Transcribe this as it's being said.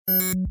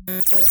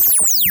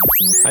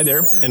Hi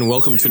there, and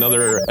welcome to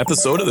another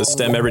episode of the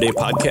STEM Everyday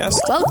Podcast.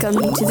 Welcome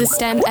to the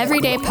STEM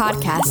Everyday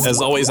Podcast. As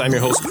always, I'm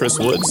your host, Chris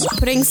Woods.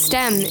 Putting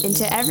STEM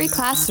into every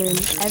classroom,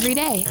 every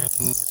day.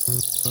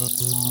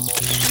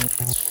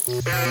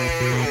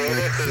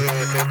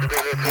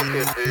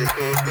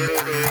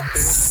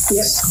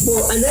 Yep.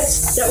 Well, and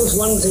that was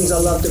one of the things I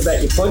loved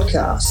about your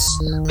podcast,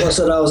 was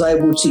that I was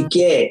able to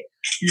get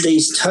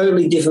these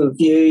totally different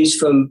views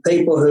from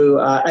people who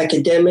are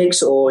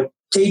academics or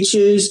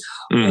teachers,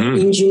 or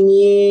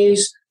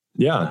engineers,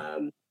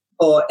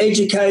 or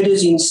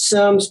educators in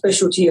some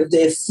specialty of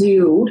their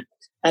field,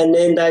 and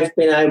then they've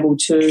been able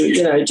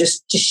to,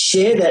 just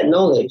share that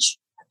knowledge.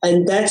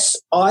 And that's,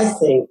 I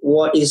think,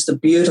 what is the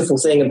beautiful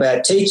thing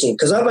about teaching,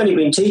 because I've only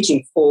been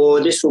teaching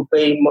this will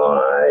be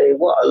my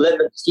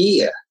 11th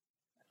year.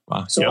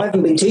 Wow. So I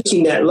haven't been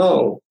teaching that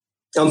long.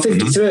 I'm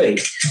 53.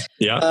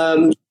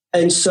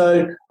 And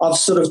so I've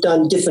sort of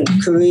done different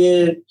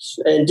careers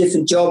and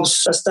different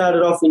jobs. I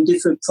started off in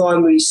different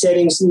primary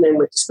settings and then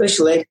went to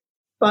special ed.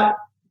 But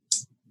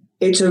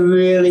it's a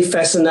really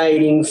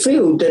fascinating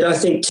field that I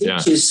think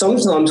teachers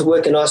sometimes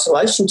work in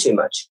isolation too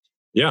much.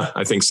 Yeah,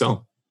 I think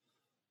so.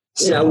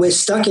 We're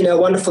stuck in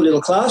our wonderful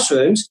little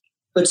classrooms,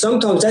 but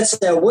sometimes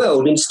that's our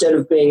world instead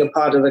of being a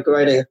part of the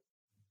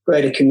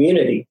greater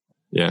community.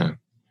 Yeah.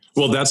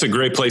 Well, that's a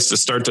great place to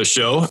start the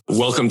show.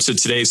 Welcome to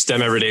today's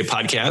STEM Everyday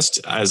Podcast.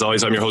 As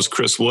always, I'm your host,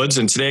 Chris Woods,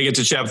 and today I get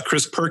to chat with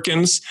Chris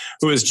Perkins,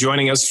 who is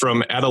joining us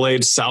from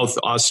Adelaide, South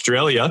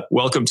Australia.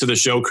 Welcome to the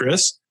show,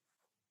 Chris.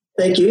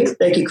 Thank you.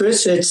 Thank you,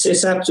 Chris. It's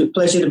an absolute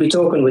pleasure to be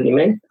talking with you,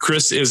 man.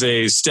 Chris is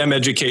a STEM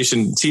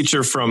education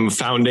teacher from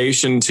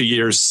foundation to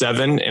year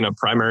 7 in a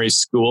primary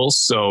school.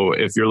 So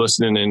if you're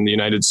listening in the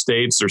United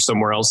States or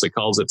somewhere else that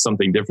calls it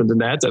something different than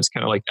that, that's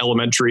kind of like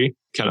elementary,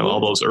 kind of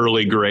all those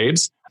early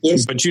grades.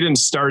 Yes. But you didn't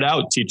start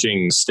out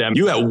teaching STEM.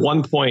 You at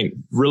one point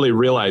really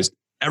realized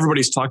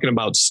everybody's talking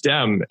about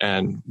STEM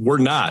and we're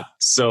not.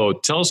 So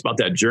tell us about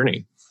that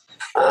journey.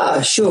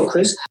 Sure,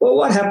 Chris. Well,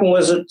 what happened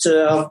was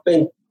that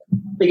I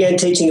began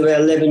teaching about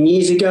 11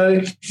 years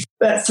ago.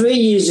 About 3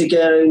 years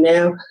ago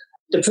now,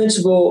 the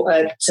principal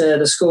at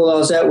the school I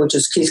was at, which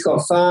is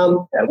Keithcott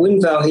Farm at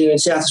Windvale here in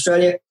South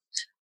Australia,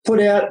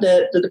 put out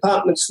that the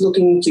department's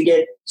looking to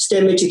get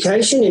STEM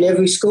education in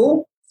every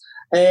school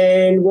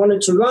and wanted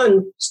to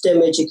run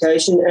STEM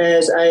education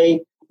as a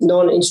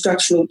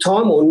non-instructional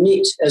time, or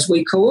NIT as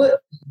we call it,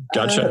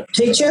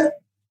 teacher.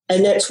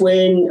 And that's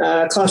when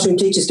classroom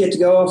teachers get to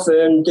go off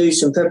and do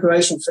some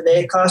preparation for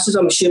their classes.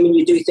 I'm assuming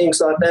you do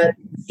things like that.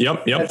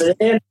 Yep. Over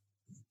there.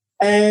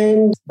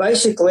 And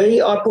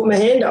basically, I put my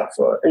hand up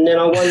for it, and then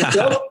I won the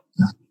job.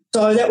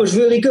 So that was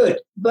really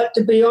good. But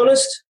to be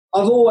honest,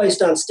 I've always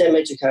done STEM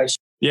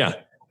education. Yeah.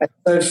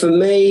 So for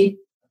me,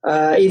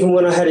 even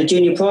when I had a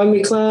junior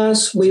primary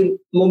class, we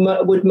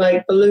would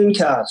make balloon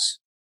cars.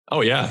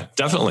 Oh, yeah,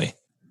 definitely.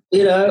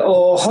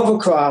 Or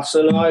hovercrafts,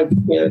 and I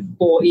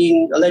brought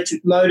in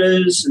electric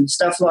motors and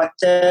stuff like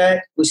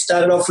that. We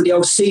started off with the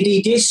old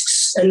CD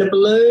discs and the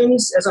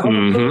balloons as a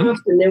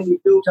hovercraft, and then we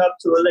built up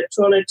to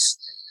electronics,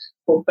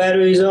 put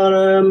batteries on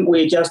them.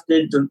 We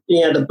adjusted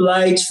the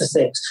blades for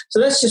things. So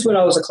that's just when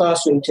I was a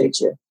classroom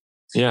teacher.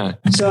 Yeah.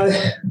 So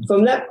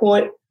from that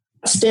point,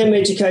 STEM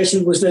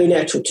education was very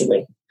natural to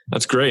me.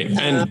 That's great.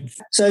 And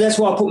so that's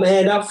why I put my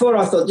hand up for it.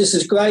 I thought, this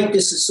is great.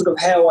 This is sort of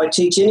how I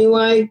teach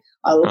anyway.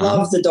 I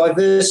love the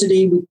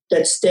diversity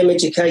that STEM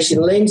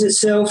education lends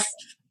itself.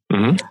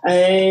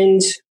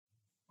 And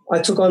I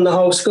took on the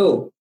whole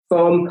school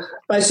from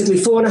basically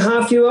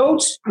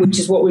 4.5-year-olds, which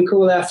is what we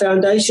call our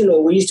foundation,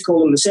 or we used to call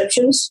them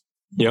receptions.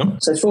 Yeah.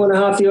 So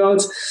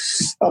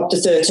 4.5-year-olds up to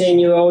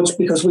 13-year-olds,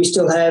 because we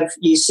still have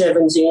year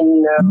 7s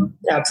in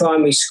our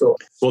primary school.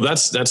 Well,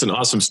 that's an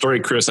awesome story,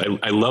 Chris.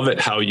 I love it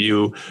how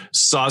you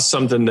saw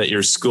something that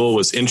your school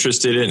was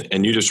interested in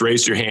and you just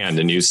raised your hand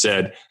and you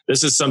said,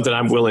 this is something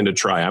I'm willing to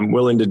try. I'm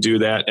willing to do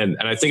that. And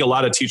I think a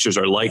lot of teachers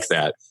are like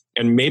that.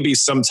 And maybe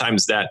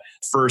sometimes that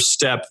first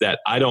step that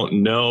I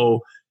don't know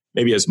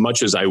maybe as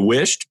much as I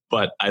wished,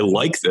 but I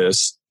like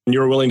this, and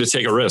you're willing to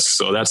take a risk.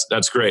 So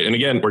that's great. And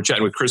again, we're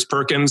chatting with Chris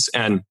Perkins.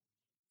 And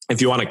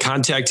if you want to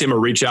contact him or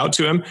reach out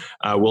to him,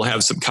 we'll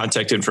have some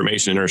contact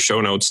information in our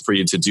show notes for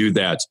you to do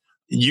that.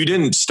 You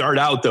didn't start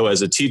out, though,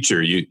 as a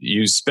teacher.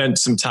 You spent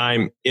some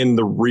time in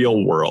the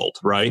real world,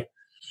 right?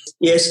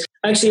 Yes.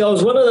 Actually, I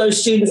was one of those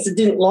students that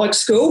didn't like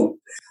school.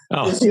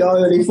 Oh. That's the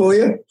irony for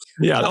you.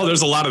 Yeah. Oh,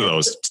 there's a lot of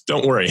those.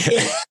 Don't worry.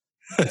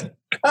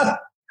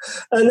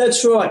 And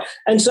that's right.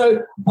 And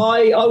so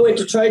I went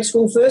to trade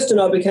school first,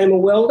 and I became a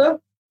welder.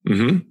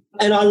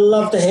 And I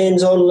love the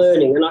hands-on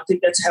learning, and I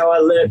think that's how I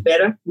learned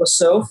better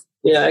myself,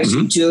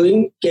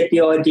 actually get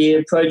the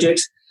idea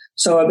projects.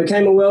 So I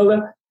became a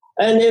welder.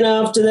 And then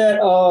after that,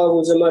 I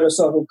was a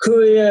motorcycle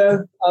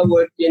courier. I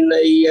worked in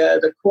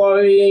the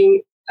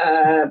quarrying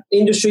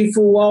industry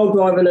for a while,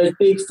 driving those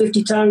big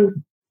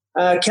 50-ton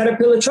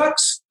Caterpillar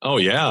trucks. Oh,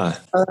 yeah.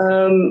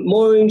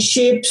 Mooring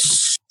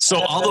ships, So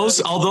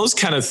all those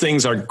kind of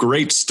things are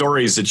great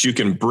stories that you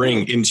can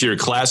bring into your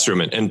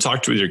classroom and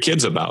talk to your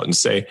kids about and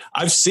say,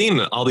 I've seen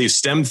all these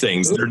STEM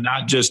things. They're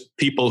not just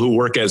people who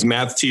work as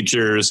math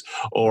teachers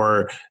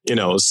or,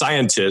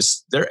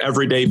 scientists. They're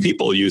everyday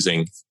people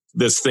using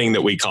this thing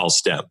that we call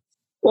STEM.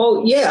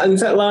 Well, yeah. In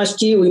fact,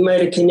 last year we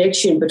made a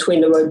connection between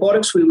the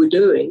robotics we were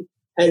doing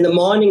and the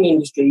mining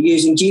industry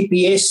using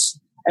GPS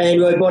and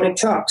robotic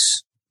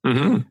trucks.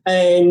 Mm-hmm.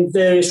 And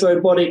various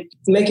robotic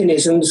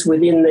mechanisms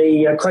within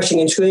the crushing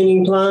and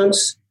screening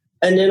plants.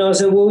 And then I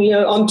said, well,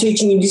 I'm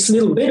teaching you this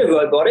little bit of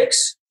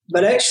robotics,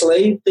 but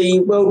actually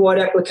the worldwide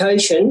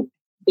application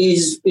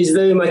is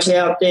very much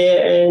out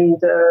there, and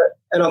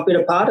I've been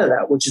a part of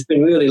that, which has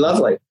been really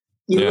lovely.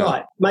 You're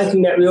right.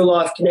 Making that real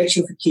life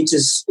connection for kids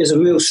is a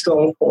real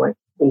strong point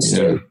in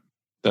STEM. Yeah.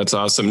 That's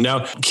awesome.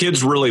 Now,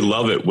 kids really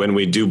love it when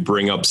we do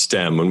bring up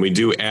STEM, when we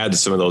do add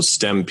some of those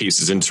STEM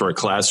pieces into our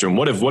classroom.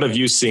 What have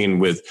you seen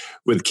with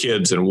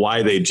kids and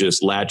why they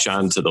just latch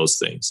on to those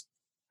things?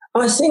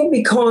 I think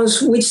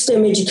because with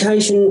STEM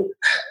education,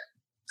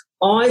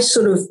 I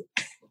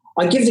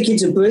give the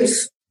kids a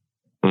brief.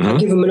 Mm-hmm. I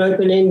give them an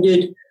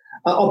open-ended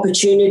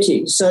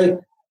opportunity.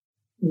 So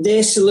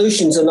their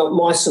solutions are not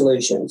my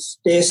solutions.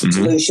 Their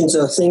solutions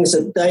are things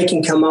that they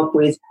can come up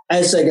with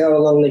as they go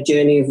along the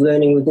journey of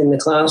learning within the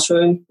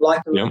classroom.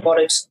 Like the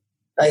robotics,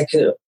 they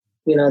could,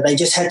 they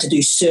just had to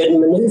do certain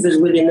maneuvers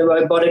within the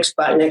robotics,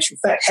 but in actual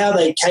fact, how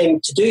they came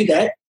to do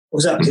that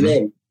was up to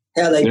them.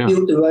 How they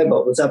built the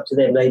robot was up to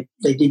them.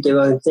 They did their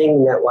own thing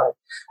in that way.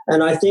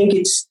 And I think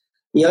it's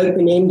the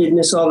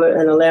open-endedness of it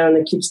and allowing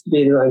the kids to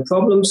do their own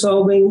problem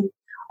solving.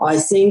 I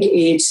think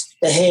it's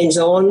the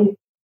hands-on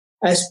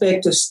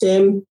aspect of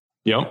STEM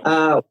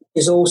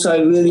is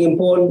also really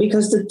important,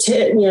 because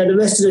the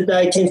rest of the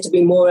day tends to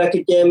be more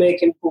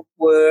academic and book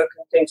work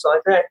and things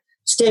like that.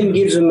 STEM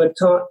gives them a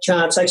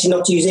chance actually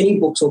not to use any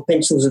books or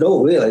pencils at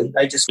all, really.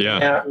 They just go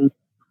out and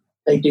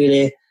they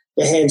do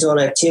their hands-on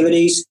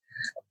activities.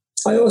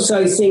 I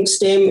also think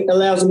STEM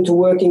allows them to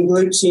work in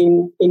groups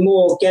in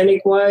more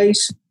organic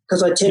ways,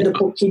 because I tend to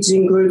put kids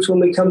in groups when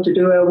we come to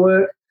do our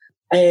work,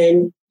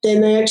 and then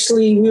they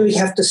actually really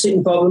have to sit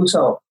and problem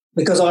solve,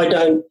 because I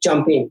don't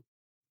jump in.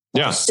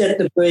 Yeah. Set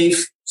the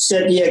brief,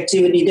 set the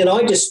activity, then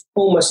I just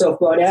pull myself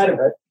right out of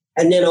it,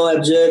 and then I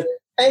observe.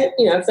 And,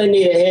 if they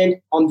need a hand,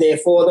 I'm there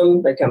for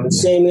them. They come and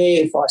see me.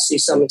 If I see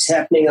something's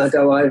happening, I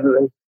go over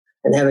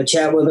and have a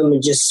chat with them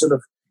and just sort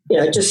of,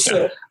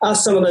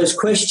 ask some of those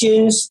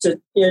questions to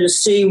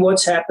see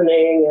what's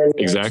happening and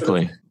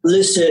exactly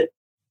elicit,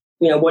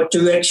 what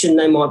direction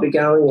they might be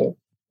going in.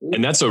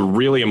 And that's a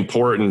really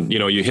important,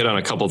 you hit on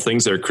a couple of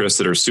things there, Chris,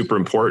 that are super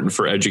important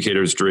for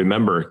educators to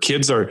remember.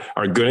 Kids are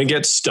going to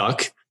get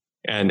stuck,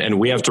 and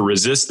we have to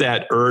resist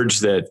that urge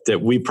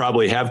that we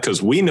probably have,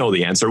 because we know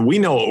the answer. We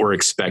know what we're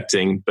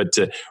expecting, but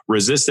to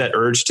resist that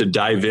urge to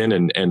dive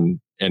in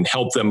and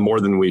help them more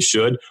than we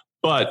should,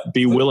 but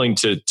be willing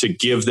to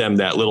give them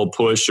that little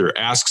push or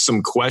ask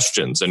some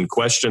questions. And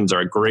questions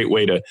are a great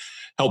way to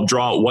help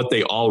draw out what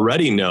they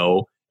already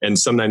know. And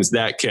sometimes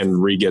that can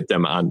re-get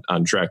them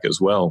on track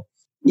as well.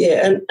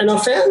 Yeah, and I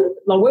found,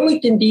 when we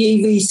did the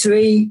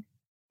EV3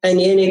 and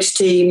the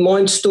NXT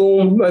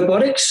Mindstorm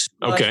robotics,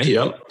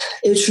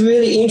 it's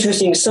really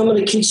interesting. Some of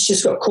the kids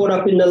just got caught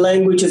up in the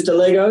language of the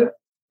Lego,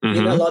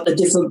 like the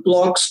different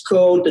blocks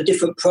called, the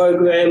different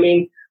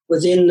programming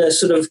within the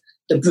sort of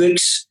the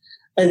bricks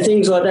and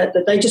things like that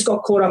they just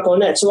got caught up on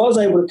that. So I was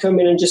able to come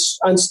in and just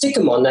unstick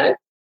them on that,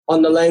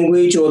 on the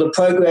language or the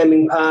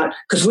programming part,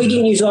 because we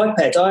didn't use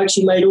iPads. I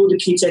actually made all the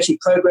kids actually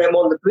program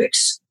on the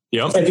bricks.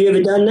 Yep. Have you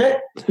ever done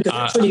that? Because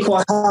it's really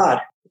quite hard.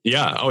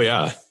 Yeah. Oh,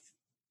 yeah.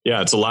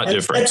 Yeah, it's a lot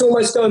different. That's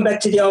almost going back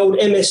to the old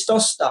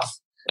MS-DOS stuff.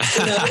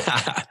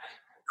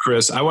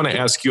 Chris, I want to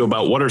ask you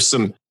about what are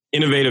some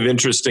innovative,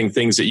 interesting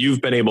things that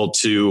you've been able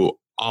to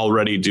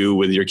already do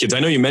with your kids. I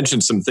know you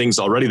mentioned some things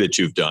already that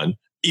you've done,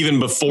 even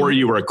before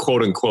you were a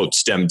quote-unquote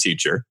STEM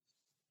teacher.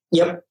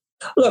 Yep.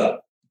 Look,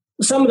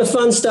 some of the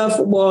fun stuff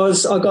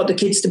was I got the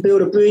kids to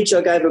build a bridge.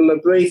 I gave them a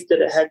brief that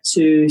it had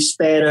to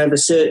span over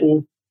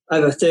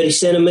 30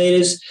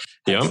 centimetres,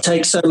 to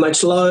take so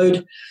much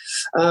load.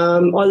 I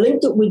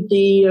linked it with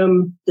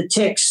the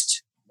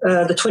text,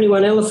 the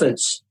 21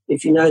 Elephants,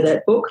 if you know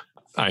that book.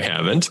 I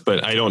haven't,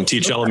 but I don't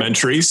teach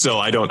elementary, so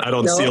I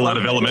don't see a lot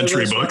of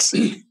elementary books.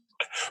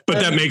 But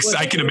that makes,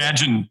 I can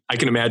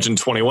imagine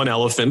 21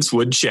 elephants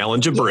would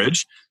challenge a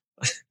bridge.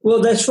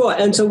 Well, that's right.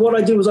 And so what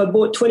I did was I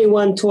bought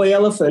 21 toy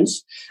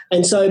elephants.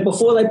 And so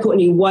before they put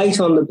any weight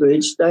on the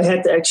bridge,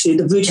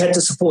 the bridge had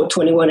to support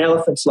 21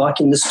 elephants, like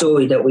in the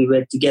story that we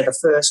read together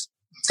first.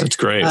 That's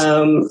great.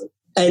 And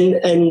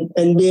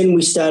then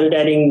we started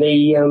adding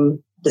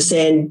the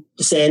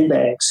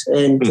sandbags.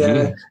 And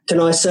can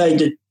I say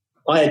that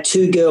I had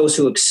two girls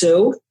who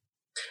excelled,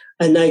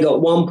 and they got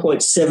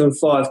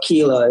 1.75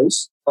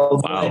 kilos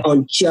of weight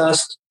on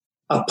just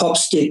a pop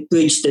stick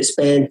bridge that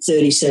spanned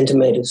 30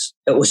 centimetres.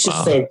 It was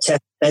just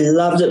fantastic. They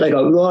loved it. They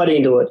got right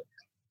into it.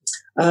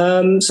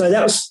 So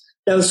that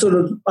was sort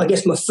of, I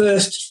guess, my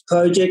first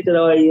project that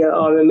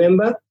I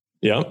remember.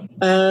 Yeah.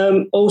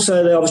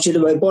 Also, obviously,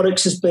 the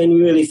robotics has been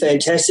really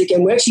fantastic.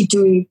 And we're actually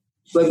doing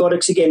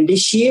robotics again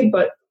this year,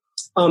 but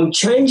I'm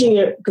changing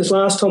it because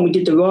last time we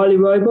did the Riley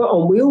robot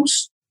on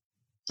wheels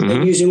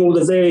and using all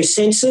the various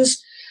sensors.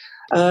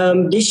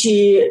 This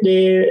year,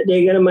 they're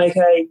going to make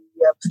a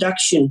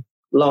production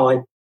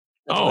line.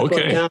 Oh,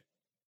 okay.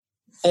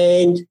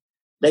 And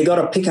they got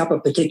to pick up a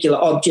particular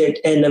object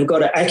and they've got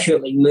to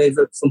accurately move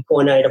it from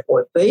point A to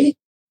point B.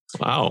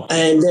 Wow.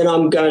 And then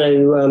I'm going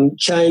to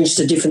change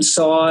the different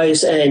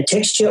size and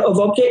texture of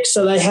objects,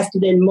 so they have to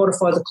then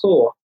modify the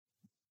claw.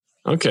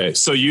 Okay.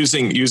 So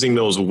using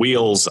those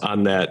wheels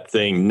on that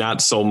thing,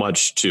 not so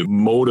much to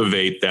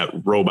motivate that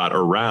robot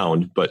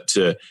around, but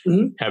to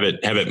have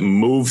it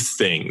move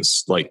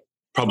things, like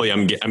probably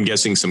I'm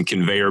guessing some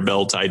conveyor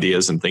belt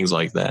ideas and things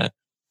like that.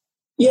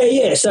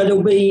 Yeah. So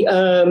there'll be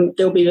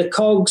the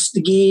cogs,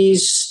 the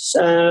gears.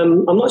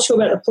 I'm not sure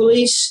about the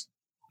pulleys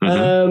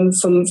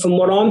from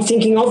what I'm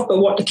thinking of, but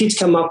what the kids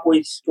come up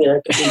with,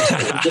 could be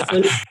totally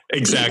different.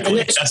 Exactly.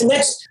 And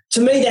that's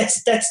to me,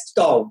 that's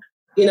gold.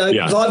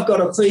 Because I've got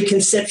a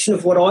preconception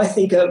of what I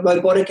think a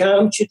robotic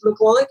arm should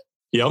look like.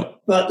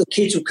 Yep. But the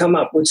kids will come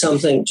up with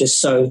something just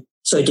so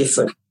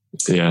different.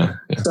 Yeah.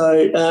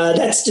 So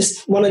that's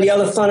just one of the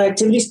other fun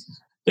activities.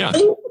 Yeah.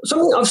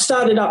 Something I've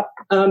started up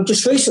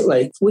just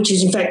recently, which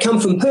has in fact come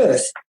from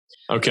Perth.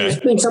 Okay. There's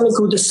been something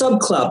called the Sub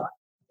Club,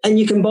 and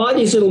you can buy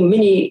these little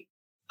mini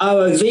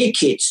ROV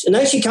kits, and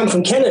they actually come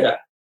from Canada.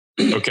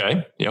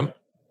 Okay. Yep.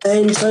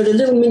 And so the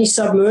little mini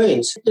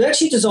submarines, they're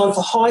actually designed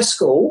for high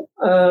school,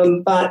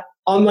 but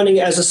I'm running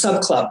it as a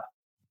sub club.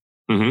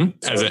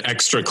 As an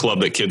extra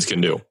club that kids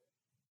can do.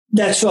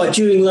 That's right,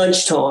 during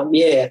lunchtime,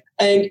 yeah.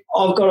 And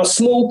I've got a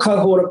small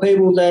cohort of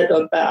people that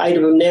are about 8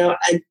 of them now,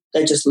 and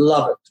they just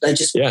love it. They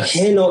just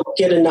cannot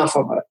get enough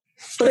of it.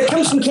 But it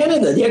comes from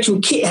Canada. The actual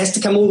kit has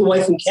to come all the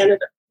way from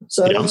Canada.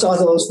 So I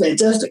thought it was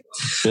fantastic.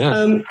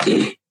 Yeah.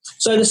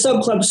 So the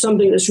sub club is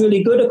something that's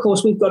really good. Of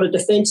course, we've got a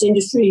defence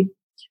industry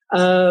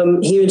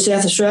here in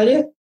South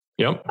Australia.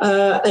 Yep.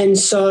 And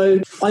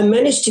so I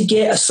managed to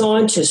get a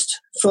scientist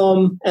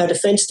from our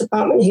defence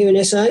department here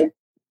in SA.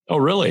 Oh,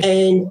 really?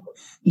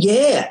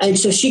 And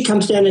so she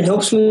comes down and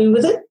helps me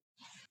with it.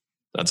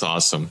 That's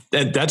awesome.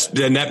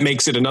 That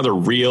makes it another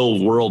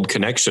real world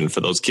connection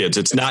for those kids.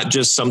 It's not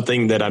just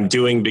something that I'm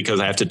doing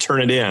because I have to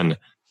turn it in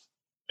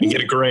and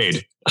get a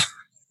grade.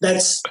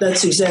 That's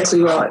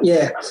exactly right.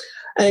 Yeah.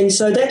 And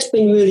so that's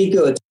been really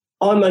good.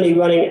 I'm only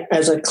running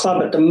as a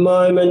club at the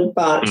moment,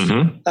 but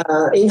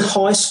in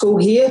high school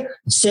here,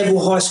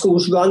 several high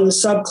schools run the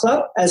sub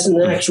club as an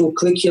actual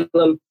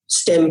curriculum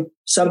STEM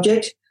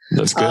subject.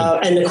 That's good.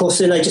 And of course,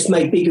 then they just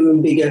make bigger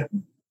and bigger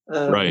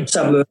submarines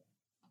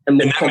and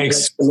more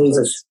complex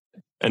maneuvers.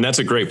 And that's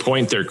a great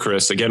point there,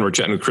 Chris. Again, we're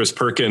chatting with Chris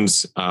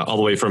Perkins, all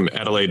the way from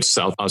Adelaide,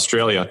 South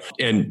Australia.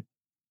 And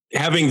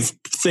having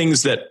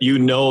things that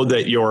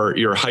that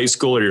your high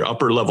school or your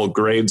upper level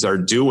grades are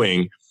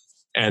doing,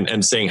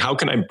 and saying, how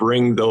can I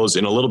bring those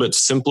in a little bit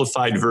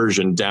simplified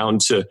version down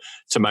to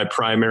my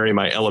primary,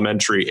 my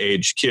elementary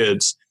age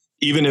kids,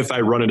 even if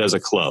I run it as a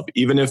club,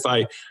 even if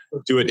I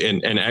do it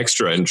in an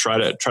extra and try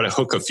to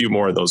hook a few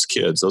more of those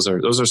kids. Those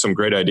are some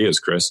great ideas,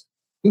 Chris.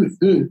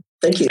 Mm-hmm.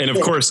 Thank you. And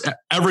of course,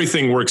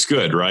 everything works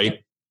good,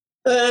 right?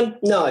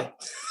 No.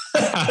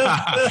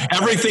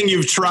 Everything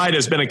you've tried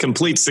has been a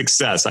complete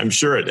success. I'm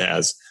sure it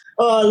has.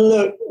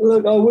 Oh,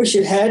 look, I wish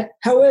it had.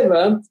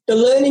 However, the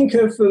learning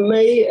curve for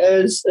me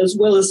as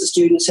well as the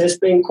students has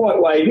been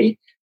quite wavy.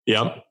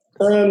 Yep.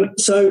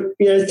 So,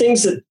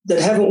 things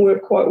that haven't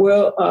worked quite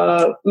well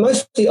are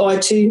mostly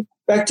IT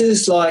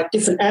factors, like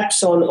different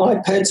apps on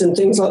iPads and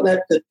things like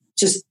that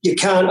just you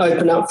can't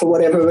open up for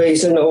whatever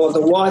reason, or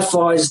the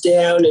Wi-Fi is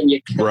down and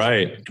you can't.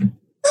 Right.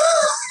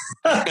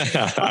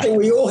 I think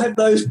we all have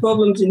those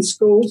problems in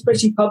schools,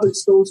 especially public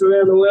schools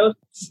around the world.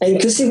 And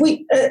because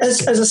we,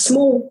 as a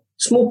small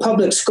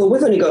public school,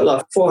 we've only got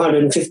like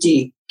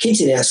 450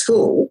 kids in our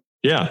school.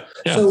 Yeah.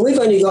 So we've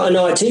only got an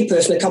IT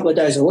person a couple of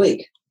days a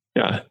week.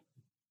 Yeah.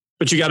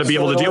 But you got to be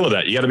able to deal with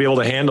that. You got to be able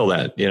to handle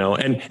that,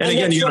 and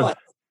again, you got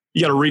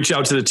to reach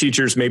out to the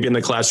teachers maybe in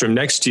the classroom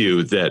next to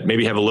you that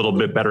maybe have a little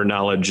bit better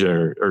knowledge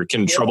or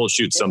can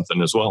troubleshoot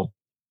something as well.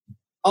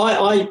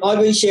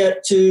 I reach out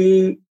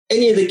to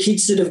any of the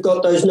kids that have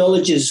got those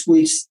knowledges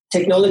with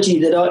technology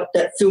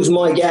that fills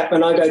my gap,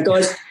 and I go,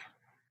 guys,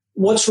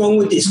 what's wrong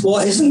with this?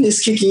 Why isn't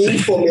this kicking in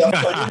for me? I've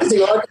got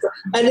everything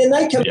and then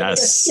they come and go,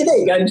 there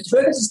you go, Mr.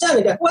 Perkins, it's done.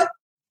 I go, what?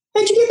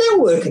 How'd you get that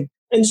working?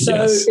 And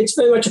so it's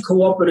very much a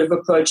cooperative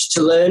approach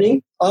to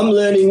learning. I'm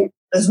learning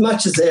as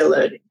much as they're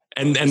learning.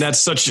 And that's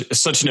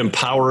such an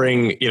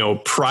empowering,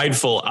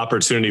 prideful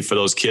opportunity for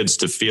those kids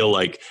to feel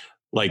like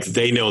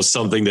they know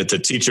something that the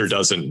teacher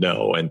doesn't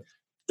know. And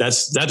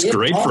that's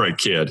great for a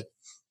kid.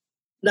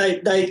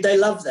 They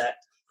love that.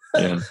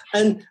 Yeah.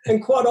 and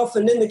quite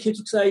often then the kids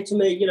will say to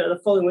me, the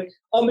following week,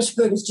 oh, Mr.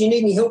 Perkins, do you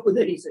need any help with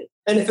anything?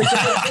 And if it's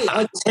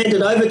I just hand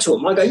it over to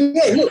them. I go,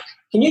 yeah, look,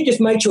 can you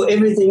just make sure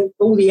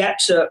all the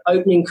apps are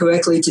opening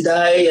correctly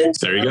today? And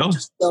there you go.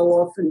 Just go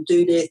off and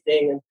do their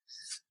thing.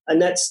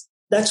 And that's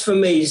that's for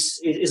me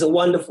is a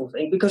wonderful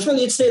thing, because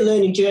really it's their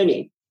learning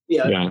journey.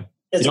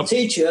 As a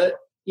teacher,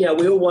 we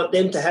all want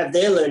them to have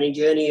their learning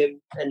journey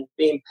and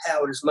be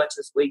empowered as much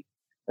as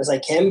they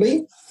can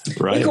be.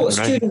 Right. We call it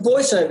student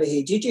voice over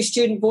here. Do you do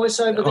student voice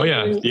over there? Oh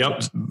yeah.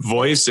 Yep.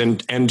 Voice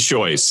and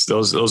choice.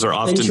 Those are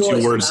often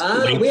two words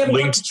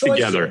linked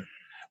together.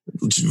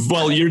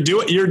 Well, you're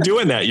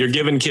doing that. You're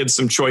giving kids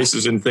some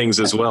choices and things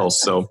as well.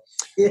 So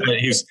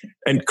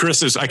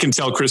I can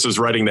tell Chris is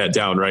writing that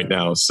down right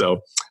now.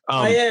 So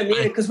I am,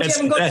 because we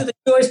haven't got to the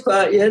choice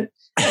part yet.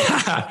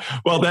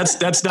 Well,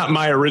 that's not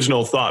my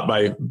original thought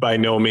by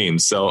no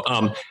means. So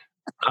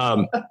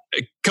a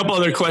couple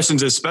other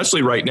questions,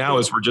 especially right now,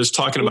 as we're just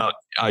talking about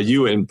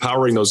you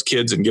empowering those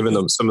kids and giving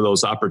them some of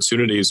those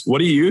opportunities. What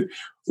do you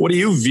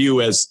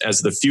view as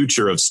the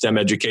future of STEM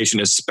education,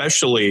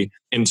 especially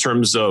in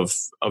terms of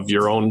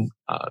your own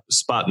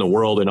spot in the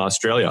world in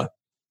Australia?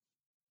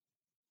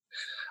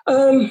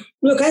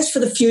 Look, as for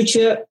the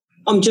future,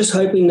 I'm just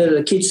hoping that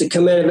the kids that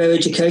come out of our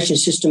education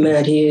system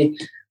out here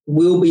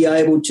will be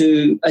able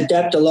to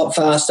adapt a lot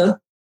faster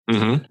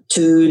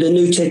to the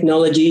new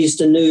technologies,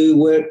 the new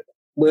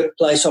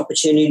workplace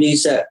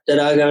opportunities that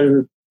are going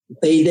to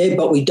be there,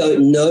 but we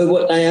don't know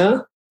what they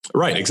are.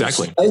 Right,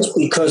 exactly. It's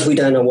because we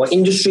don't know what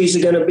industries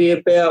are going to be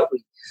about.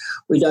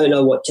 We don't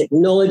know what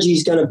technology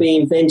is going to be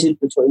invented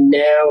between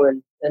now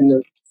and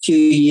the few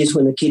years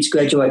when the kids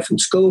graduate from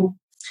school.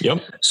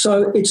 Yep.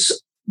 So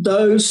it's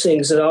those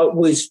things that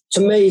to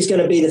me is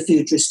going to be the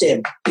future of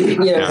STEM.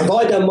 Have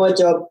I done my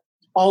job?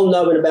 I'll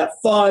know in about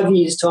 5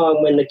 years'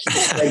 time when the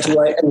kids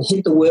graduate and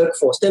hit the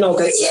workforce. Then I'll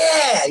go,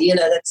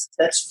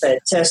 that's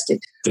fantastic.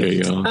 There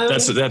you go.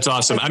 That's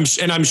awesome.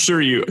 I'm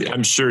sure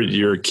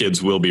your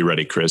kids will be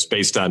ready, Chris,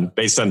 based on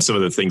some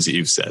of the things that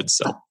you've said.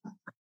 So,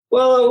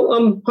 well,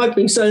 I'm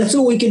hoping so. That's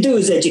all we can do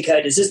as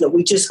educators, isn't it?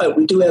 We just hope.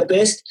 We do our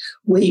best.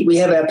 We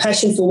have our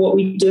passion for what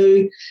we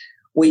do.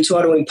 We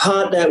try to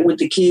impart that with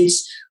the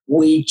kids.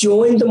 We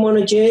join them on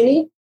a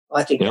journey.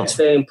 I think that's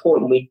very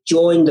important. We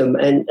join them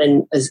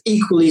and as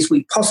equally as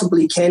we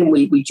possibly can,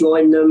 we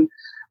join them.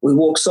 We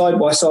walk side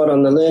by side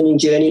on the learning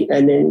journey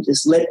and then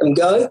just let them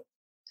go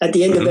at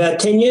the end of our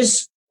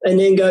tenures and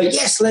then go,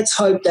 yes, let's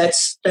hope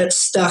that's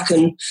stuck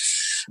and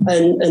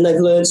they've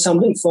learned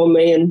something from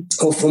me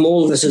or from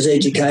all of us as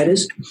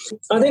educators.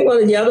 I think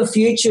one of the other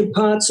future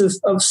parts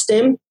of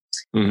STEM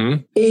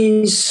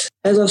is,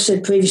 as I've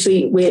said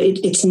previously, where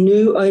it's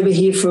new over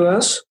here for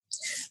us.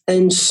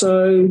 And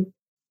so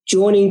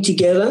joining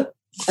together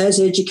as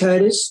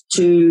educators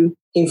to,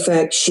 in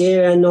fact,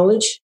 share our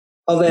knowledge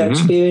of our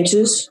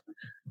experiences,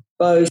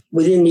 both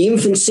within the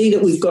infancy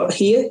that we've got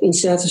here in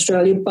South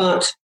Australia,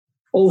 but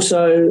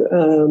also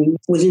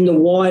within the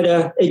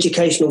wider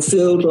educational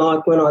field,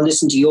 like when I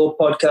listen to your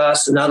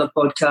podcast and other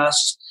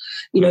podcasts,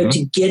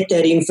 to get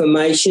that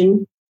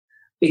information,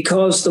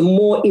 because the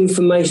more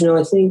information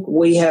I think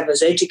we have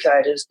as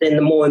educators, then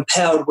the more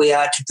empowered we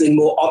are to bring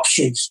more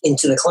options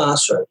into the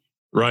classroom.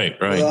 Right.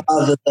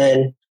 Rather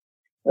than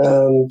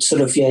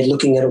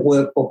looking at a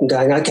workbook and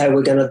going, okay,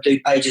 we're going to do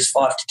pages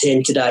 5 to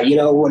 10 today,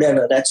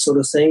 whatever, that sort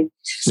of thing.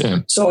 Yeah.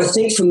 So I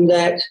think from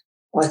that,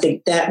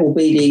 that will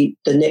be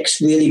the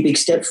next really big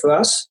step for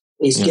us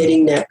is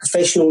getting that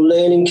professional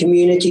learning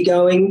community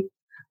going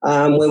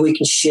where we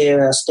can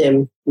share our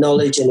STEM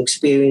knowledge and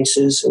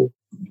experiences.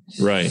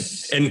 Right.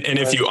 And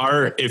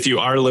if you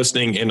are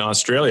listening in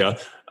Australia,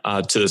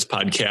 to this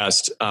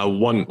podcast,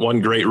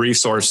 one great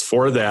resource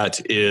for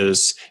that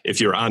is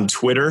if you're on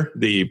Twitter,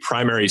 the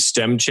Primary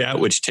STEM Chat,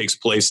 which takes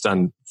place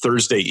on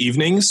Thursday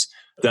evenings.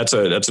 That's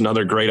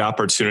another great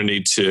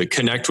opportunity to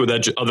connect with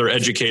other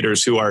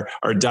educators who are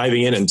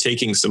diving in and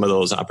taking some of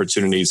those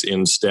opportunities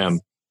in STEM.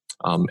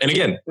 And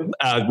again,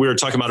 we were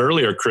talking about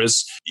earlier,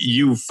 Chris,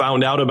 you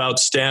found out about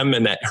STEM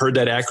and heard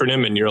that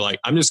acronym and you're like,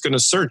 I'm just going to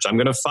search, I'm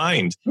going to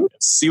find,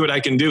 see what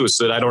I can do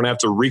so that I don't have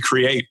to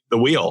recreate the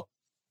wheel.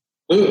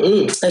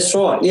 That's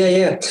right.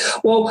 Yeah.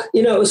 Well,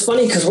 it was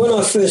funny because when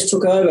I first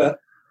took over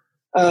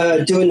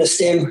doing the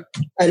STEM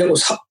and it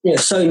was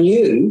so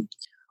new,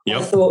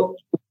 I thought,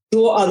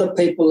 sure, other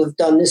people have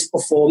done this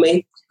before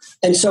me.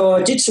 And so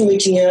I did some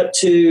reaching out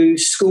to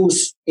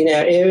schools in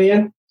our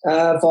area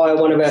via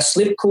one of our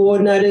SLIP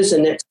coordinators,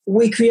 and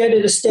we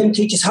created a STEM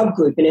Teachers Hub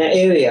group in our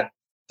area.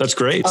 That's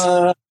great.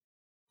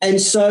 And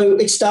so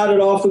it started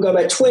off, we've got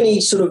about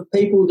 20 sort of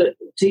people, that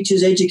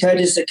teachers,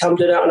 educators that come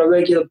to that on a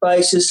regular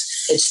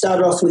basis. It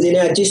started off within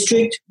our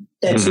district.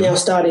 That's now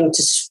starting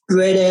to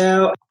spread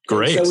out.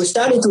 Great. So we're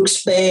starting to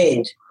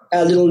expand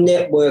our little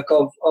network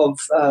of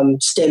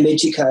STEM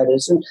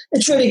educators. And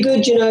it's really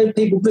good,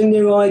 people bring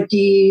their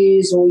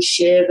ideas and we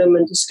share them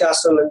and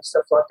discuss them and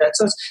stuff like that.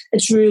 So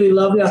it's really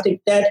lovely. I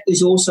think that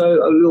is also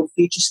a real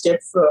future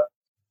step for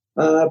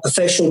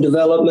professional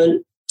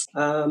development.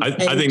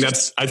 I think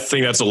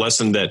that's a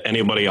lesson that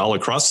anybody all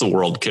across the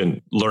world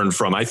can learn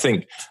from. I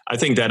think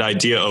that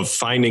idea of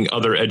finding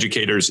other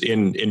educators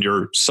in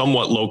your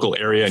somewhat local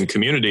area and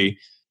community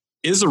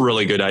is a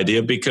really good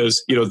idea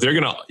because, you're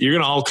going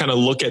to all kind of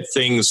look at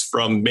things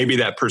from maybe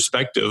that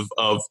perspective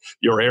of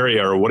your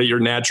area, or what are your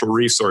natural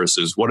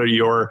resources? What are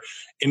your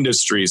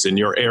industries in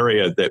your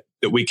area that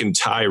we can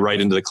tie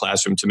right into the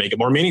classroom to make it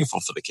more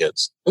meaningful for the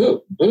kids?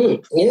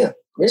 Yeah.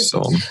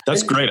 So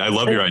that's great. I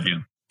love your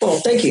idea. Well,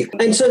 thank you.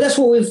 And so that's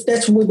what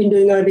we've been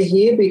doing over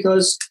here,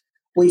 because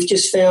we've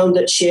just found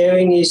that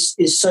sharing is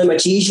so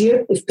much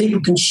easier. If people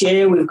can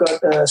share, we've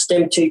got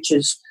STEM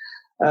teachers,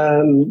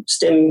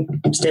 STEM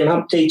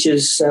Hub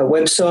teachers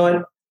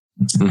website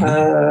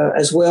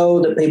as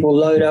well, that people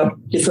load up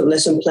different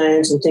lesson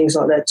plans and things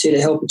like that too,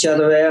 to help each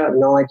other out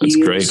and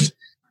ideas.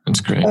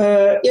 That's great.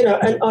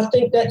 And I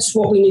think that's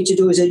what we need to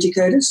do as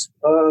educators.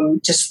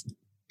 Just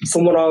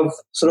from what I've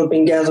sort of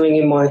been gathering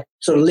in my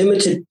sort of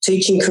limited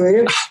teaching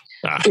career.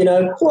 Look,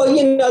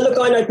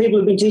 I know people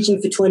have been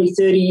teaching for 20,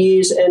 30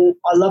 years, and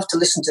I love to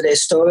listen to their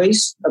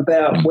stories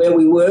about where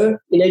we were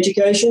in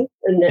education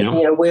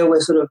and where we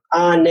sort of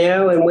are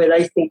now and where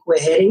they think we're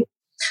heading.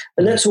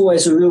 And that's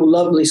always a real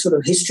lovely sort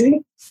of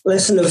history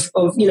lesson of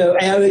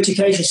our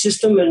education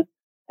system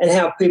and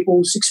how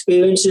people's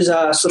experiences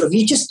are sort of,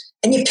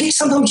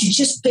 sometimes you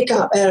just pick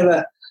up out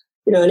of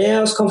an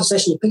hour's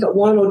conversation, you pick up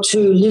one or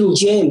two little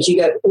gems. You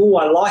go, oh,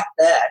 I like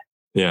that.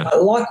 Yeah, I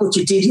like what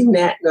you did in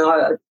that.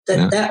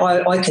 And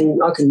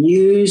I can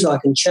use, I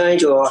can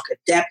change, or I can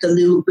adapt a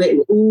little bit.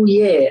 Oh,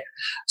 yeah.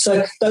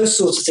 So those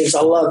sorts of things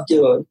I love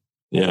doing.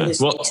 Yeah.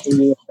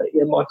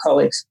 My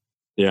colleagues.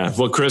 Yeah.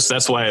 Well, Chris,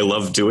 that's why I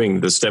love doing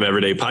the STEM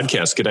Everyday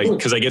podcast,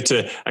 because I get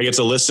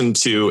to listen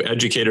to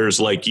educators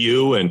like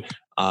you and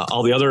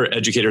all the other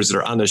educators that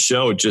are on the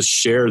show just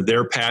share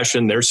their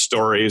passion, their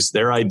stories,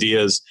 their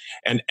ideas.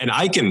 And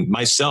I can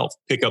myself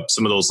pick up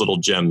some of those little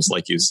gems,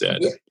 like you said.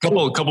 Yeah.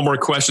 Couple more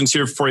questions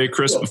here for you,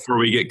 Chris, before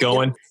we get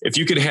going. Yeah. If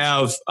you could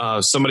have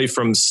somebody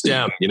from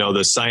STEM, the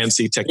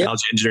sciencey,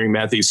 technology, engineering,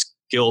 math,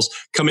 skills,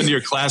 come into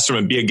your classroom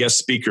and be a guest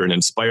speaker and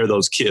inspire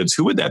those kids,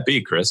 who would that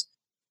be, Chris?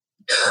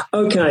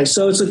 Okay,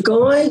 so it's a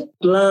guy,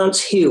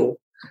 Lance Hill.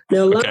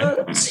 Now,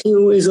 Lance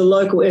Hill is a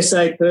local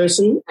SA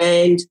person,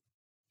 and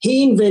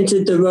he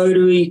invented the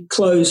rotary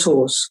clothes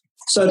horse.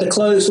 So the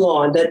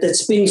clothesline that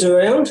spins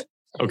around.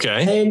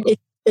 Okay. And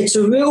it's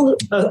a real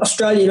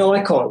Australian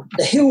icon.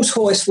 The Hills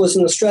hoist was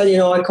an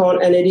Australian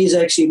icon, and it is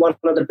actually one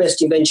of the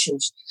best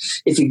inventions.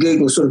 If you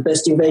Google sort of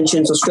best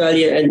inventions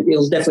Australia, and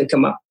it'll definitely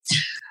come up.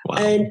 Wow.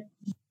 And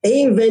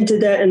he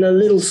invented that in a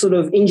little sort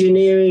of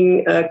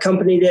engineering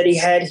company that he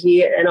had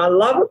here. And I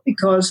love it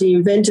because he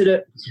invented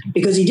it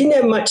because he didn't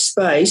have much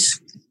space,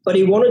 but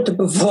he wanted to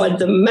provide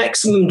the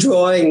maximum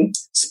drying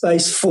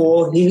space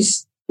for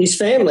his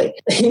family.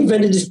 He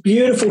invented this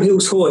beautiful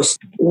Hills hoist.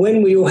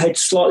 When we all had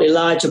slightly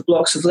larger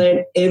blocks of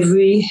land,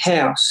 every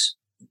house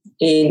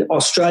in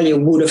Australia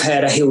would have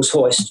had a Hills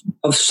hoist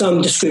of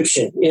some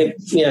description.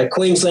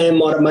 Queensland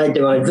might have made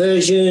their own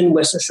version,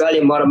 Western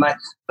Australia might have made,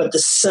 but the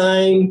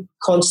same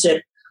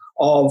concept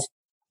of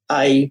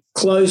a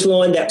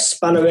clothesline that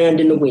spun around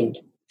in the wind.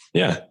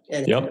 Yeah.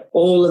 And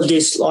all of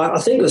this, I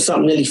think it was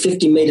something nearly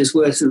 50 metres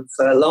worth of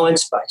line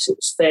space. It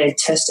was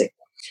fantastic.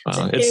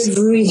 So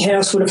every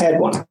house would have had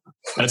one.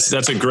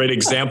 That's a great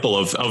example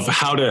of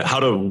how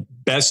to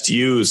best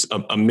use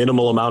a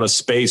minimal amount of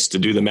space to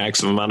do the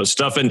maximum amount of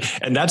stuff. And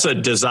that's a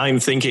design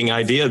thinking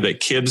idea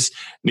that kids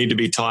need to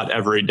be taught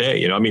every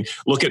day.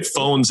 Look at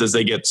phones as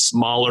they get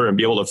smaller and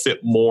be able to fit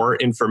more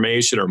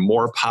information or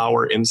more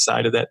power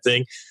inside of that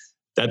thing.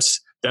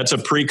 That's a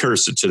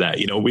precursor to that.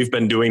 We've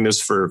been doing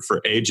this for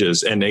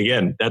ages. And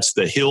again, that's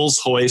the Hills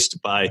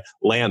hoist by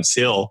Lance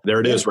Hill. There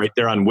it is right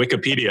there on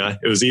Wikipedia.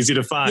 It was easy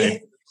to find.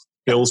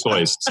 Hills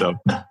hoist. So,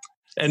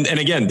 and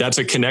again, that's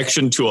a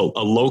connection to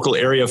a local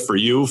area for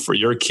you, for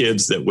your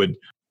kids that would.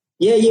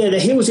 Yeah. The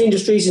Hills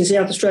Industries in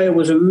South Australia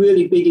was a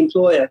really big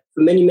employer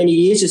for many, many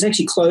years. It's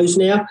actually closed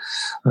now,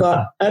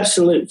 but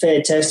absolute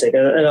fantastic.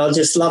 And I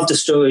just love the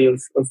story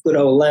of good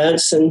old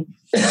Lance. And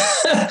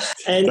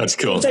that's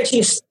cool.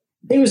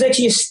 He was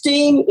actually a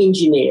steam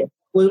engineer,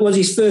 was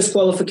his first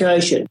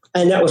qualification.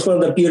 And that was one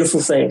of the beautiful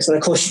things. And,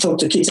 of course, you talk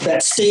to kids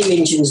about steam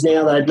engines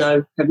now, they'd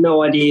have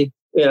no idea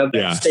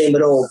about steam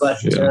at all. But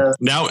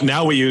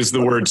now we use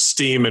the word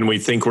STEAM and we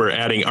think we're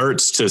adding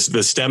arts to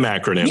the STEM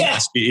acronym,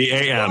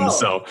 STEAM. Oh.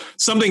 So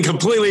something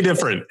completely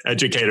different,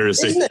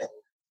 educators. Isn't it?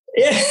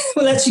 Yeah,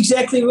 well, that's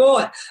exactly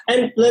right.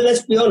 And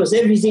let's be honest,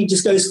 everything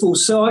just goes full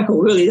cycle,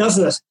 really,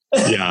 doesn't it?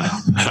 Yeah.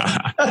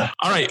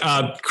 All right,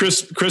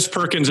 Chris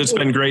Perkins, it's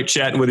been great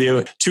chatting with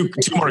you. Two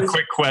more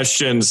quick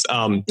questions.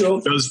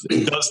 Sure. Does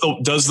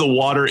the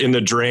water in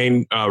the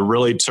drain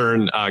really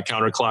turn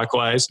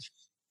counterclockwise?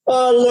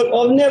 Look,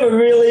 I've never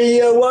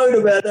really worried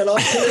about that.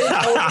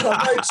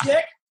 I'll go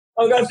check.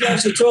 I'll go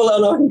flush the toilet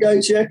and I can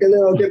go check, and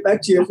then I'll get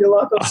back to you if you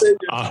like.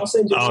 I'll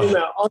send you an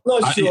email. I'm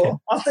not sure.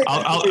 I think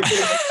I'll be a bit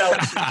of a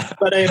challenge,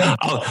 but anyway,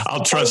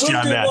 I'll trust you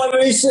on that. My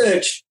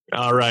research.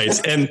 All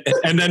right, and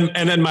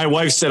then my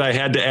wife said I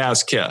had to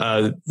ask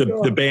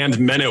the band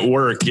Men at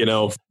Work.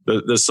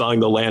 The song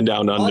 "The Land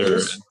Down Under."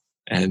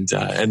 And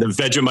the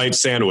Vegemite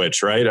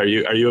sandwich, right? Are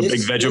you a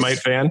big Vegemite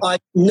fan?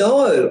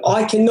 No,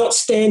 I cannot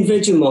stand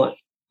Vegemite.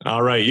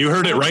 All right. You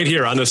heard it right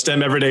here on the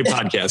STEM Everyday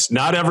podcast.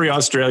 Not every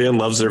Australian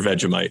loves their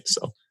Vegemite.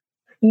 So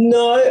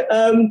No.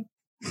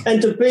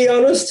 And to be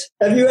honest,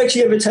 have you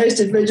actually ever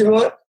tasted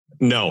Vegemite?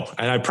 no,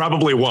 and I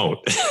probably won't.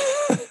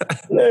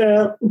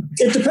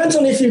 It depends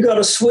on if you've got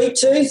a sweet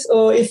tooth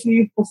or if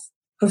you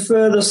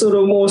prefer the sort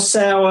of more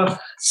sour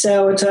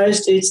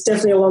taste. It's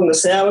definitely along the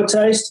sour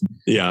taste.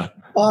 Yeah.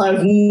 I've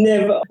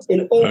never,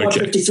 in all my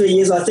 53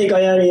 years, I think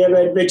I only ever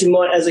had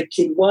Vegemite as a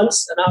kid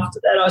once. And after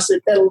that, I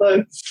said, that'll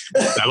do.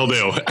 That'll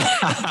do.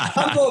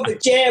 I'm more of a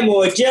jam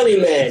or a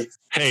jelly man.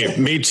 Hey,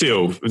 me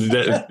too.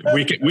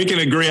 We can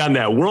agree on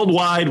that.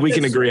 Worldwide, we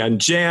can agree on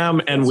jam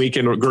and we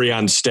can agree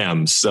on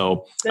stems.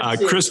 So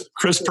Chris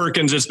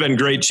Perkins, it's been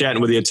great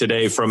chatting with you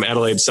today from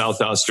Adelaide,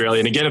 South Australia.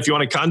 And again, if you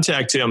want to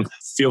contact him,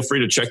 feel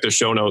free to check the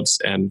show notes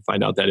and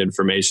find out that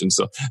information.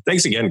 So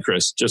thanks again,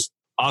 Chris. Just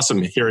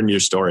awesome hearing your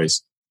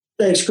stories.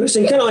 Thanks, Chris.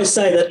 And can I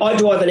say that I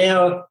drive an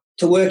hour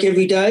to work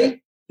every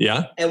day?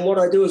 Yeah. And what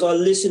I do is I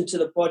listen to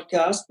the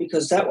podcast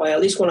because that way, at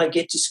least when I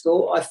get to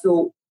school, I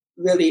feel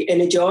really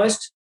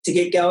energized to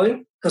get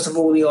going because of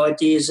all the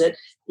ideas that,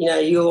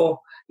 you're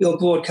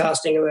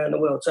broadcasting around the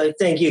world. So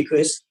thank you,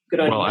 Chris. Good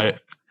on you. Well,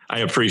 I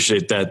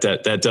appreciate that.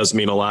 That does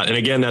mean a lot. And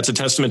again, that's a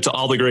testament to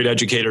all the great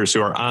educators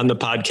who are on the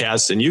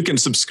podcast. And you can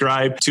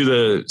subscribe to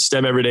the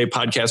STEM Everyday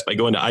podcast by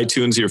going to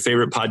iTunes, your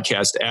favorite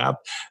podcast app.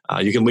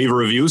 You can leave a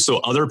review so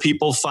other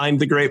people find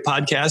the great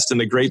podcast and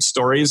the great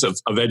stories of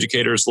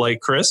educators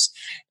like Chris.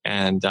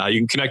 And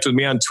you can connect with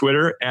me on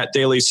Twitter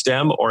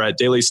 @DailySTEM or at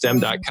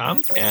dailystem.com.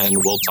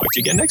 And we'll talk to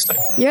you again next time.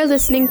 You're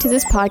listening to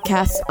this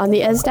podcast on the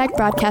ESDAC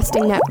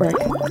Broadcasting Network.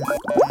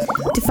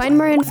 To find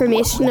more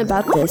information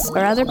about this or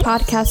other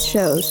podcast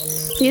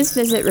shows, please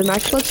visit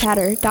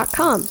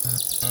remarkablechatter.com.